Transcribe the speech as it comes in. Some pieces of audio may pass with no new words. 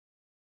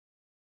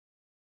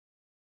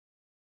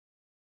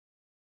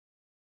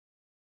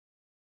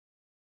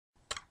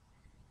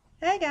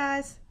Hey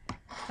guys,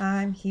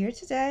 I'm here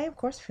today, of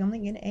course,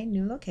 filming in a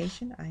new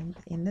location. I'm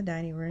in the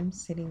dining room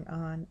sitting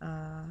on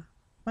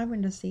my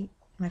window seat,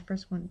 the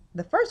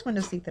first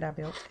window seat that I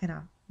built, and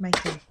I'll make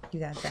sure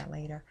you guys that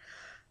later.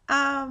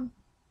 Um,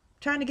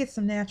 Trying to get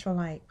some natural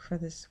light for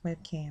this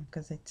webcam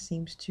because it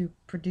seems to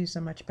produce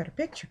a much better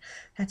picture.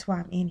 That's why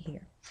I'm in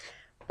here.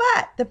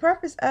 But the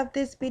purpose of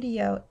this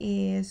video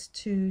is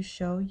to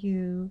show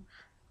you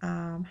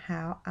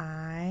how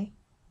I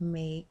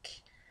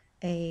make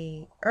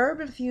a herb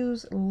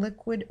infused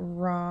liquid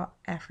raw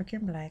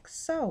African black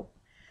soap.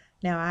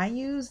 Now I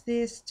use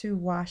this to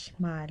wash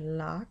my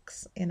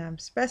locks, and I'm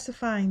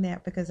specifying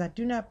that because I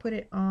do not put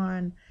it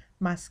on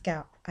my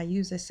scalp. I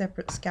use a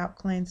separate scalp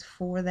cleanse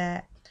for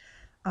that.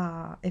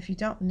 If you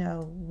don't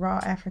know, raw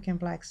African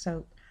black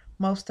soap,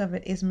 most of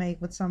it is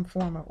made with some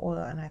form of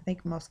oil, and I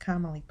think most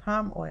commonly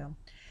palm oil.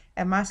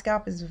 And my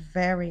scalp is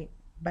very,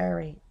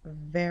 very,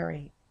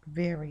 very,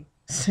 very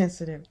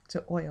sensitive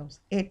to oils.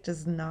 It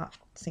does not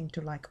seem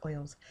to like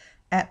oils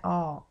at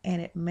all,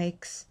 and it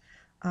makes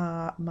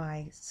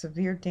my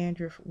severe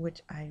dandruff,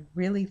 which I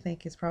really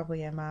think is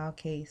probably a mild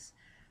case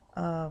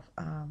of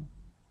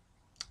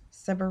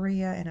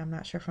seborrhea, and I'm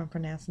not sure if I'm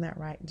pronouncing that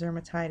right,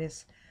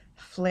 dermatitis,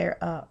 flare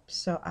up.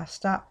 So I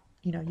stopped,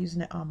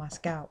 using it on my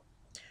scalp,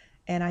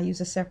 and I use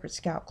a separate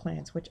scalp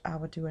cleanse, which I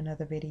will do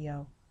another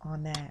video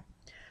on that.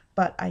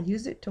 But I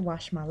use it to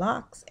wash my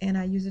locks, and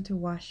I use it to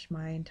wash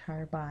my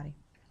entire body.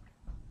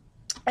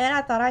 And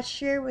I thought I'd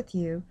share with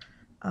you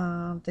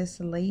this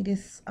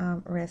latest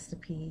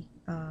recipe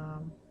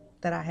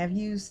that I have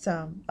used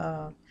some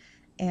of,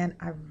 and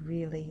I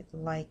really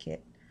like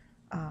it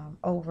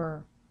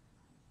over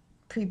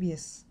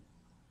previous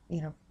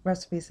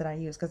recipes that I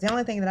use, because the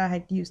only thing that I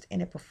had used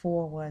in it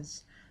before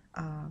was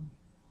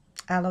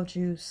aloe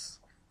juice,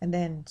 and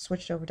then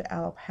switched over to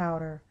aloe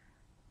powder,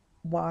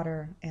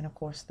 water, and of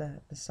course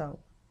the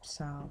soap.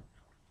 So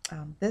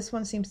this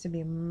one seems to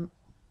be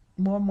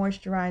more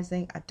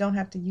moisturizing. I don't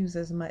have to use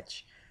as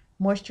much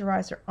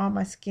moisturizer on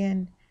my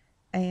skin,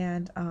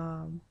 and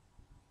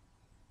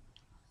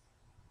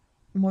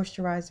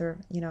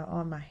moisturizer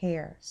on my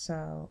hair.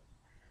 So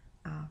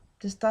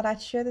just thought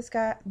I'd share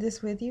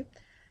this with you.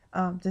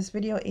 This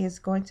video is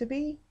going to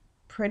be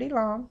pretty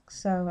long,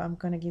 so I'm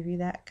going to give you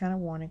that kind of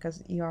warning,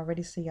 because you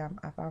already see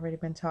I've already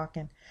been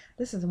talking.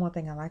 This is the one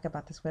thing I like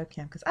about this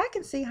webcam, because I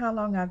can see how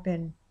long I've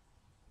been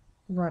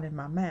running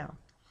my mouth,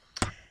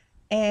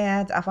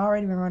 and I've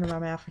already been running my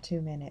mouth for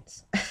 2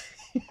 minutes.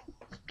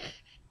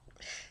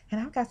 And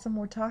I've got some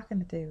more talking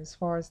to do as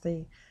far as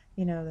the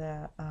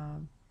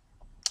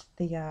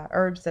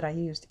herbs that I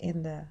used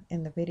in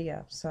the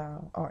video,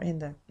 so, or in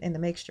the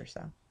mixture.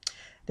 So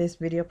this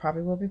video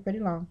probably will be pretty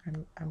long.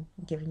 I'm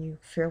giving you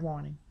fair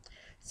warning.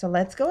 So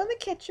let's go in the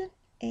kitchen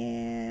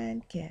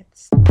and get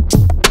started.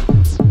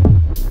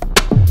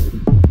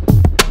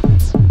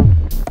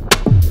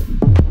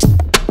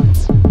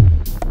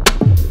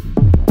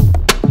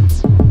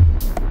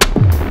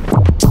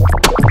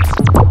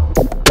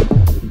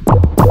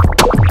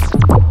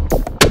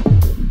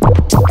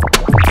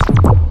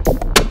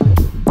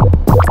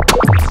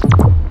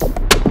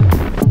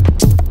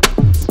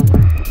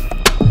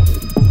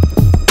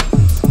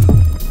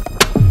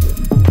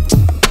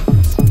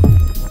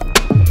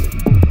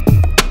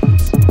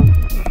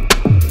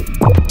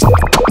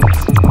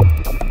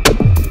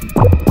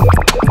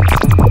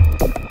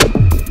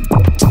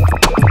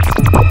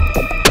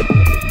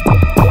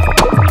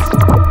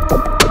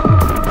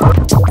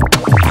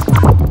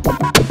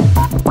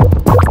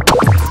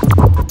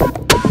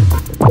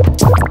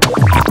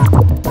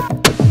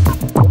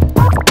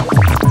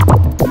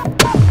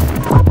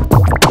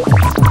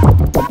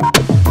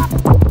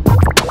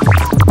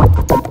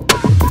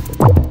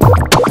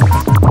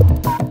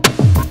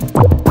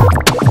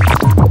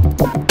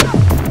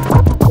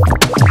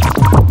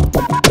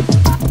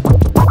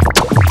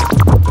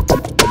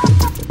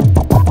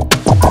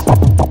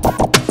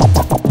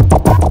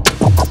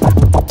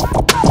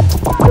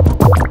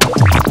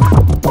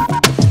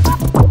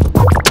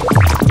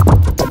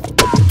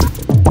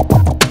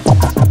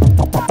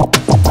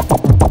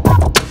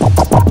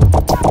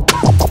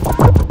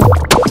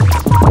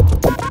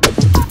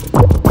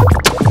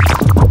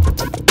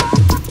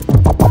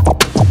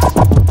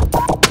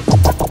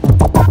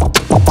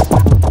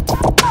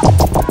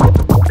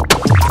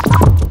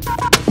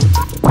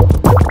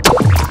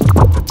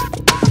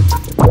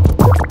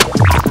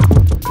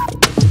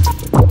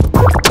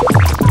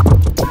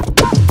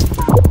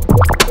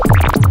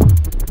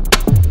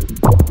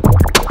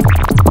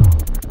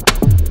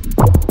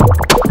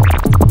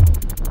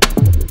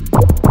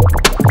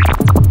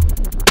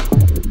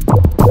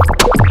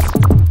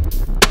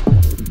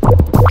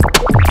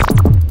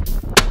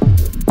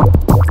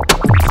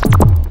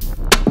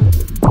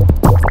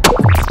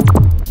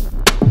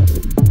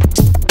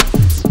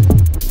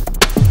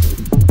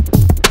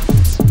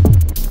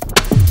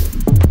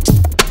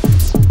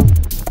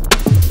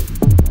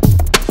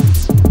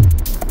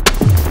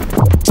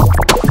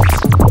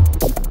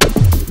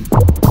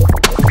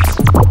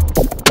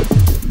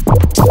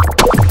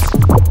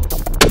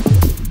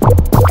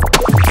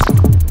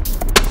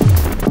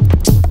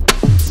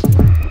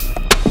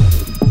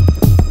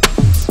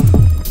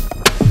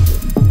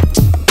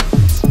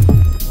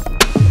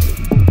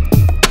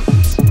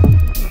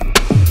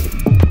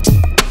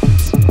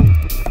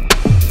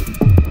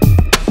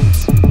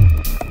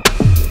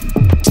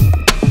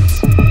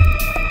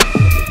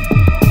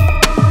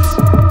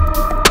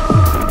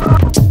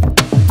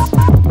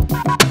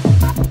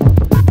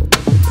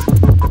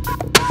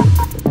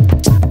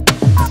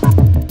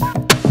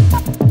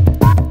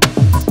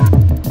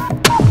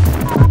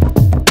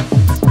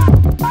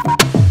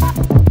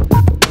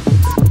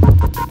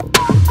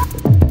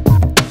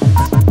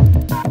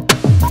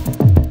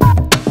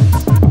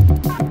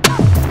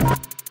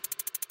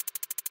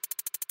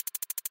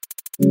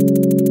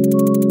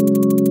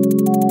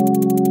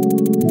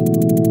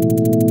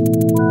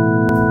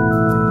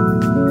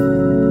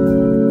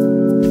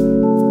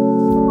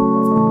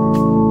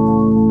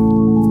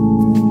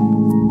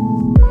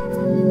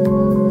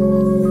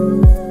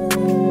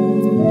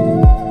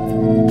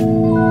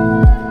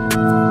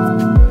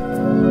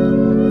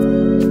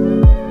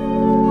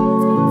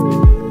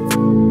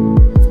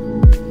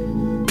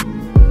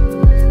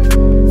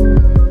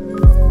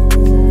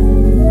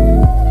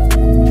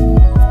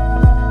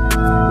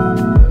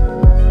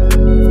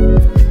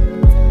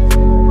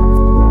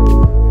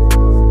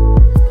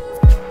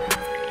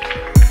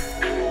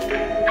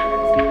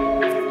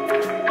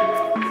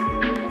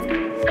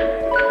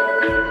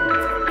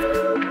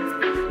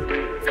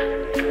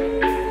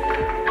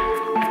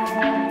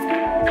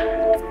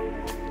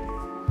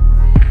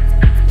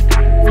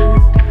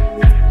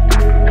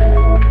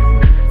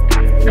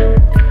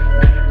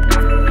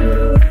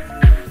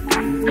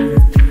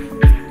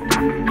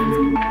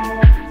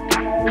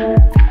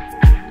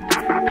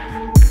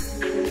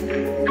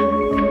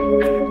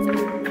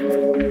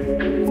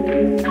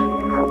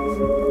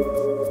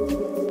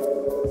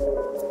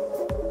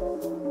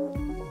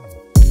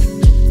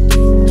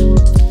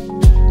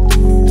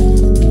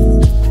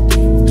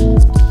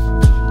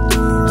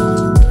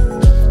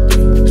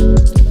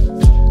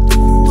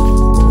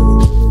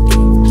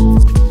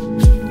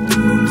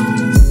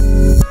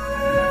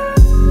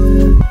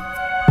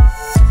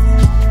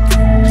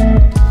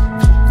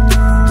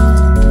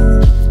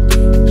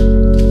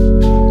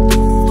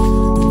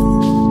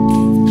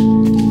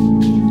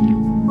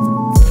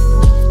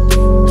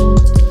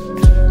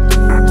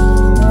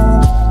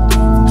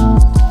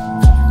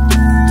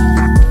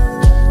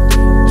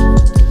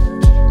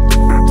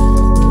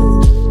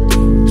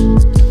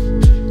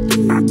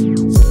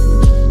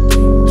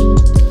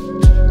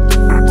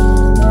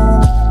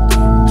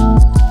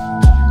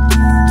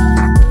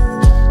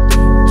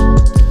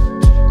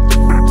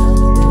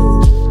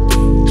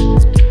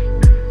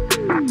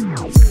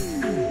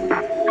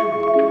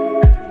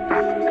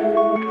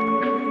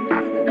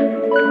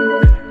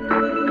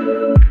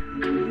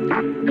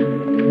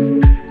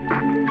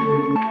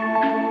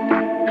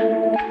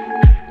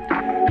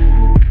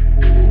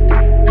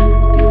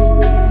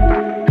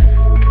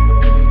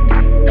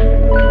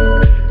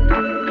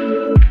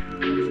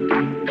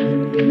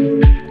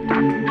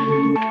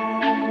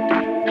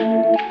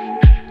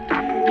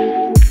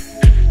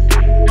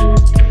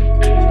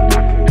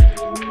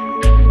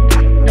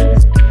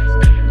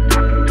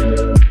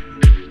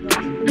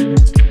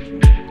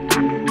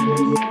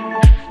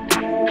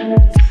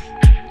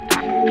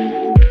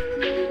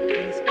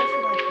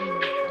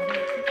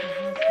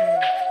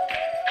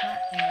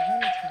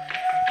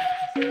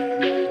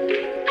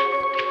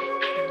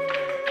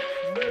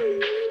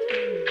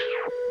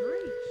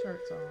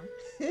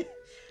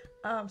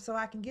 So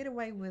I can get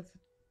away with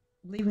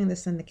leaving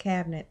this in the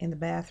cabinet in the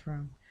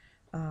bathroom,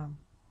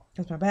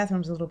 because my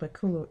bathroom's a little bit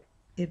cooler,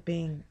 it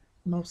being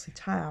mostly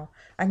tile.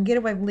 I can get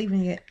away with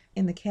leaving it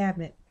in the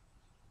cabinet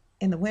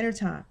in the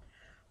wintertime.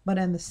 But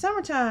in the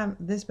summertime,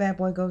 this bad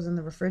boy goes in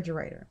the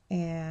refrigerator.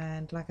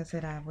 And like I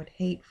said, I would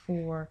hate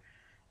for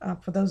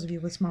those of you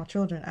with small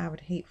children, I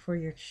would hate for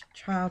your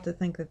child to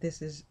think that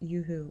this is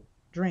yoo-hoo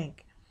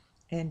drink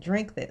and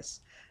drink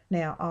this.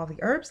 Now, all the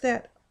herbs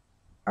that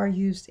are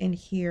used in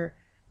here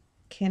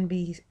can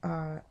be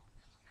and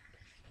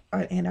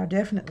are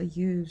definitely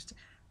used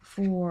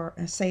for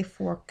and safe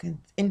for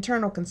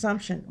internal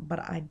consumption, but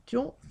I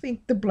don't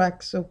think the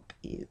black soap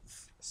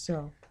is.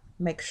 So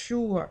make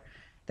sure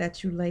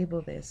that you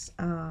label this.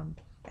 And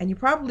you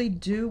probably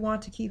do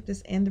want to keep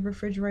this in the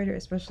refrigerator,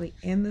 especially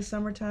in the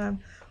summertime,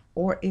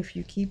 or if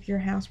you keep your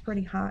house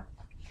pretty hot,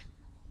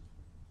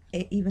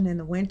 even in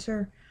the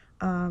winter,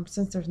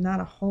 since there's not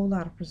a whole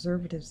lot of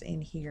preservatives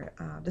in here.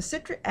 The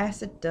citric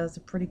acid does a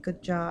pretty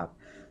good job.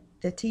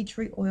 The tea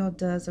tree oil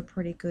does a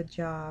pretty good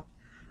job.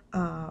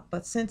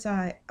 But since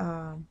I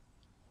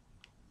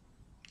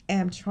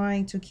am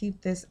trying to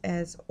keep this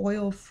as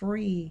oil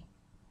free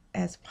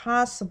as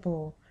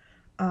possible,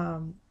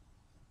 um,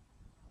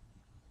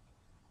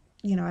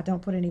 I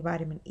don't put any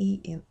vitamin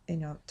E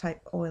in,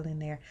 type oil in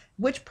there,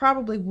 which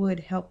probably would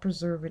help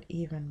preserve it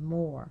even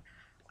more.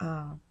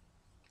 Um,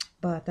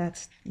 but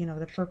that's,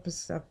 the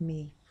purpose of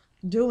me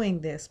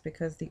doing this,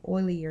 because the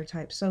oilier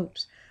type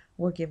soaps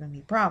were giving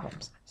me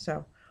problems.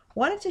 So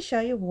wanted to show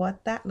you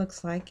what that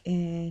looks like.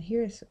 And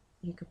here's,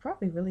 you could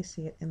probably really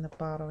see it in the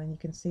bottle, and you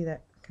can see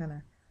that kind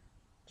of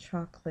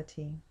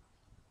chocolatey.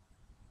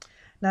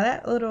 Now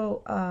that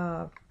little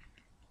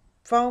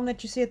foam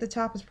that you see at the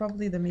top is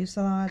probably the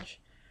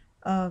mucilage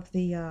of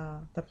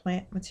the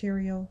plant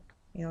material,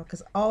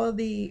 because all of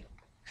the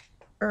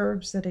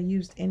herbs that are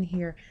used in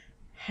here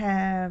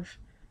have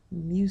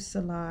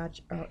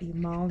mucilage or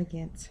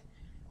emollient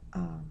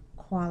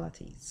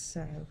qualities.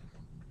 So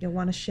you'll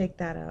want to shake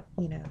that up,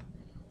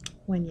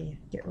 when you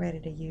get ready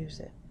to use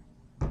it.